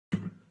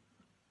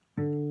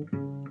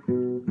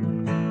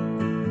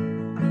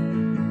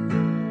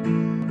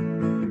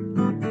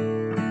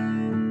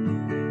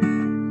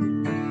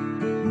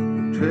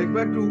take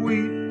back the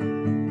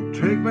weed,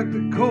 take back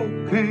the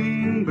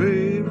cocaine,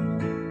 baby.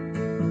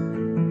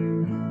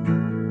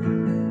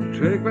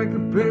 Take back the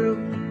pills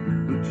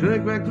and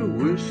take back the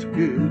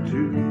whiskey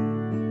too.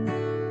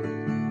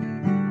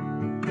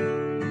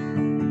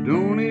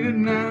 Don't need it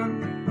now,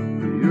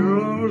 your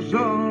love was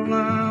all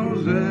I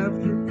was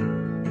after.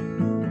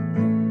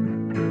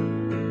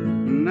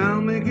 And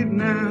I'll make it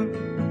now,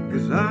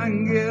 'cause I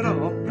can get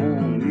off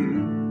on you.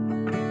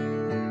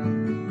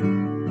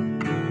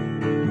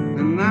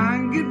 And I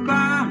can get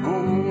by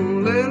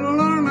on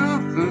little or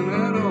nothing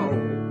at all,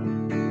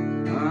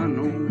 I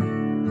know.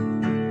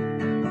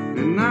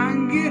 And I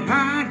can get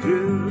high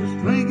just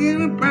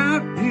thinking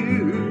about you.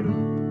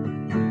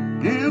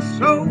 And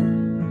so,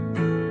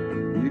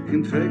 you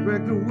can take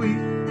back the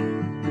weed,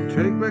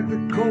 take back the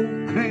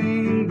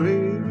cocaine,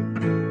 baby.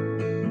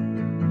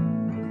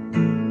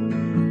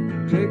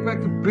 Take back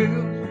the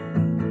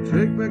pills,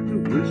 take back the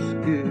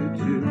whiskey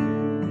too.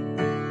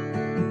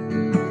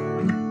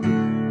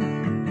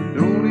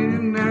 Don't need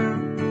it now,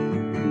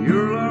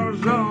 your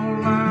love's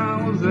all I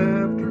was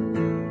after.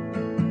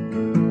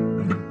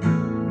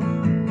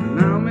 And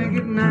I'll make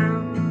it now,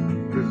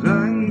 'cause I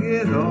can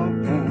get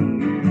off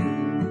on you.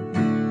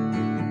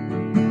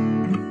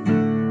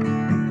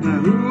 Now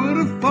who would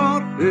have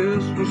thought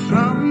this was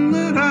something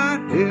that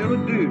I'd ever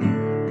do?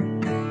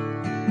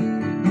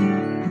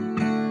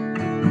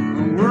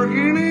 I'm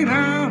working it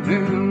out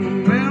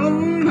and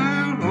mellowing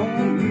out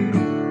on you.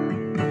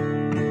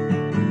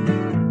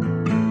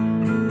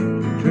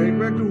 Take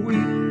back the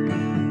weed,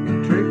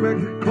 take back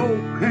the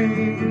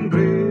cocaine,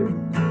 baby.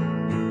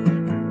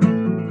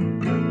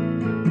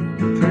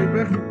 Take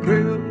back the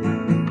pills,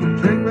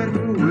 take back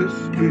the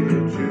whiskey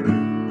too.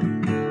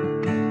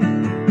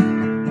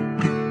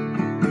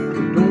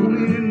 Don't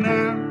need it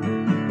now,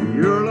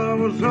 your love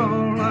was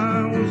all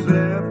I was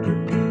after.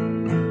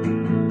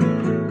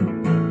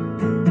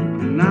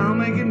 And I'll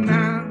make it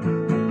now,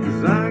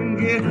 'cause I can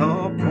get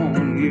off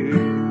on you.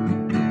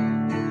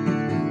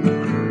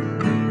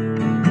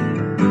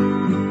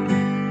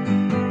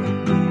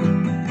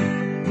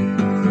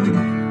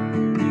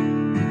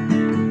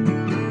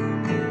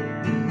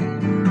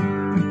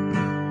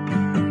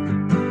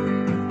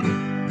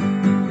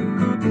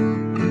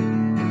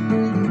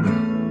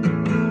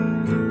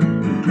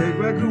 Take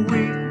back the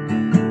weed,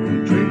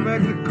 take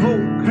back the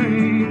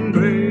cocaine,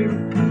 baby.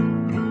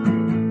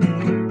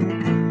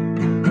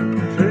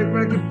 Take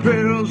back the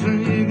pills and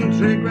you can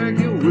take back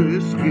your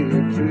whiskey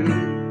too.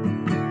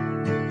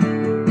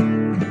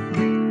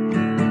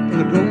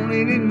 I don't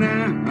need it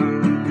now,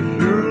 'cause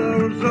your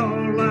love's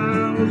all I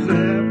was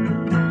after.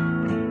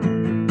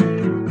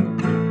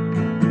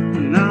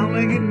 And I'll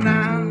make it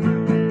now,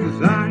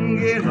 'cause I can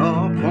get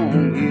off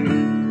on you.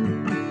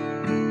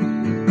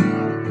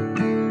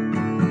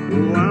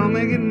 Oh, I'll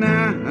make it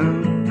now,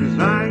 'cause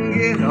I can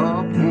get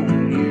off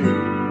on you.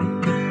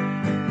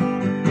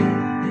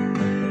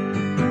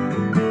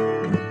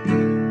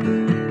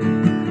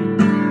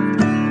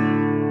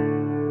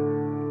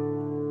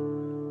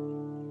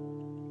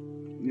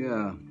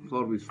 Yeah,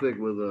 thought we'd stick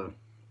with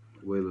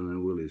Waylon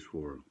and Willie's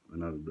for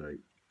another day.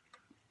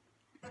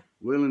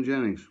 Waylon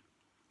Jennings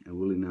and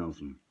Willie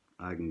Nelson,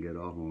 I Can Get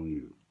Off on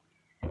You,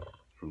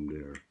 from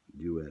their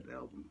duet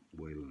album,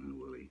 Waylon and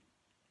Willie.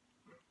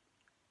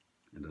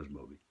 And that's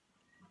Bobby.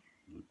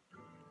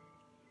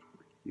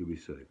 You be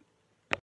safe.